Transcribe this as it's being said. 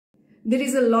There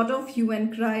is a lot of hue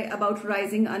and cry about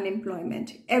rising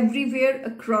unemployment everywhere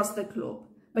across the globe.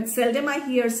 But seldom I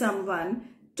hear someone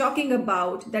talking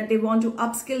about that they want to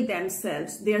upskill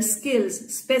themselves, their skills,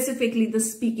 specifically the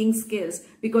speaking skills,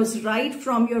 because right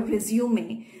from your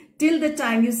resume till the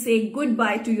time you say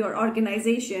goodbye to your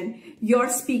organization, your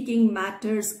speaking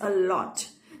matters a lot.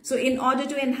 So in order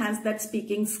to enhance that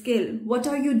speaking skill, what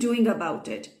are you doing about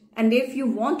it? And if you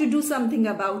want to do something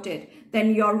about it,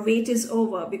 then your wait is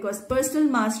over, because Personal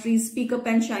Mastery Speak Up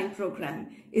and Shine program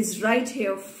is right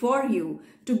here for you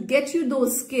to get you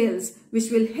those skills which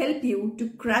will help you to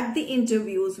crack the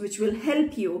interviews, which will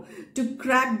help you to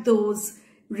crack those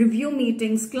review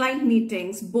meetings, client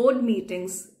meetings, board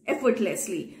meetings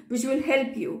effortlessly, which will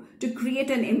help you to create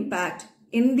an impact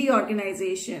in the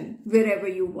organization wherever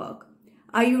you work.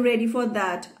 Are you ready for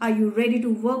that? Are you ready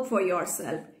to work for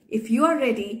yourself? If you are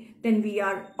ready, then we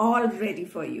are all ready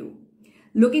for you.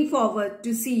 Looking forward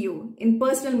to see you in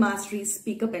Personal Mastery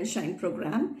Speak Up and Shine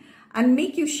program and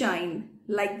make you shine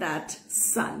like that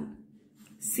sun.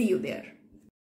 See you there.